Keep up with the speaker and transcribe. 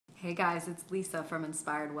Hey guys, it's Lisa from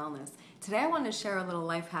Inspired Wellness. Today I want to share a little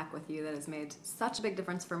life hack with you that has made such a big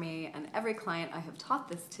difference for me and every client I have taught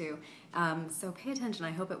this to. So pay attention,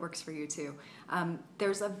 I hope it works for you too.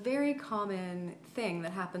 There's a very common thing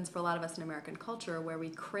that happens for a lot of us in American culture where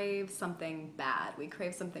we crave something bad. We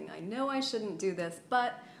crave something, I know I shouldn't do this,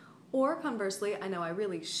 but, or conversely, I know I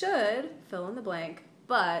really should, fill in the blank,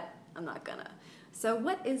 but I'm not gonna. So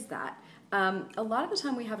what is that? A lot of the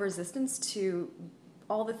time we have resistance to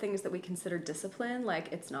all the things that we consider discipline,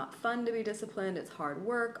 like it's not fun to be disciplined, it's hard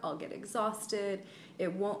work, I'll get exhausted,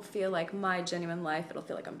 it won't feel like my genuine life, it'll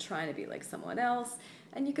feel like I'm trying to be like someone else.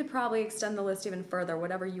 And you could probably extend the list even further,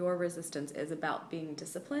 whatever your resistance is about being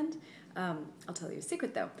disciplined. I'll tell you a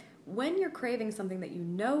secret though. When you're craving something that you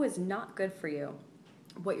know is not good for you,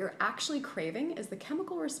 what you're actually craving is the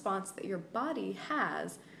chemical response that your body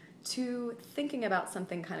has to thinking about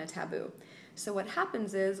something kind of taboo. So what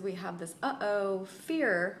happens is we have this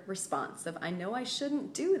fear response of I know I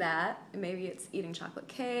shouldn't do that. Maybe it's eating chocolate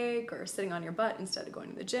cake or sitting on your butt instead of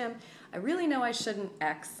going to the gym. I really know I shouldn't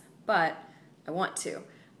X, but I want to.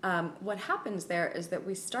 What happens there is that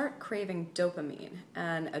we start craving dopamine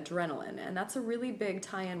and adrenaline, and that's a really big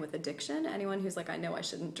tie-in with addiction. Anyone who's like, I know I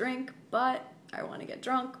shouldn't drink, but I want to get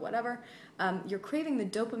drunk, whatever. You're craving the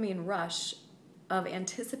dopamine rush of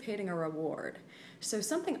anticipating a reward. So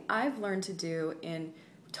something I've learned to do in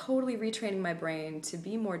totally retraining my brain to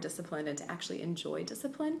be more disciplined and to actually enjoy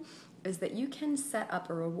discipline is that you can set up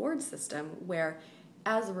a reward system where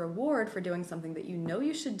as a reward for doing something that you know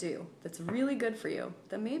you should do that's really good for you,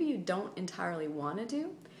 that maybe you don't entirely want to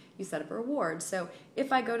do, you set up a reward. So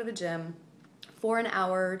if I go to the gym for an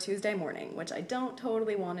hour Tuesday morning, which I don't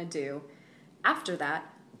totally want to do, after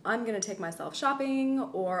that, I'm going to take myself shopping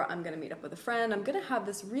or I'm going to meet up with a friend. I'm going to have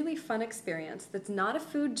this really fun experience that's not a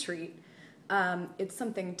food treat. It's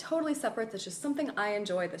something totally separate that's just something I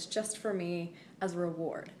enjoy that's just for me as a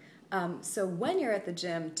reward. So when you're at the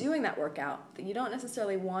gym doing that workout that you don't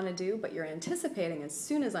necessarily want to do, but you're anticipating as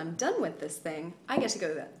soon as I'm done with this thing, I get to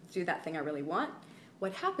go do that thing I really want.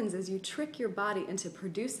 What happens is you trick your body into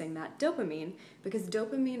producing that dopamine because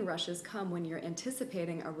dopamine rushes come when you're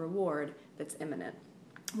anticipating a reward that's imminent.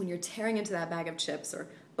 When you're tearing into that bag of chips or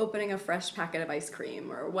opening a fresh packet of ice cream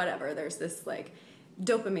or whatever, there's this like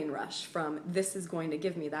dopamine rush from this is going to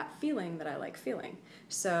give me that feeling that I like feeling.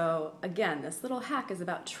 So again, this little hack is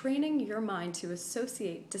about training your mind to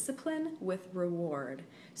associate discipline with reward.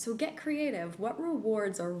 So get creative. What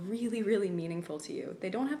rewards are really, really meaningful to you? They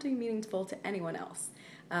don't have to be meaningful to anyone else.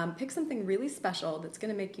 Pick something really special that's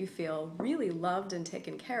going to make you feel really loved and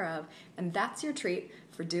taken care of, and that's your treat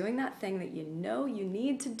for doing that thing that you know you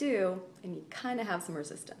need to do and you kind of have some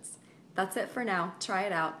resistance. That's it for now. Try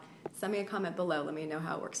it out. Send me a comment below. Let me know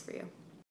how it works for you.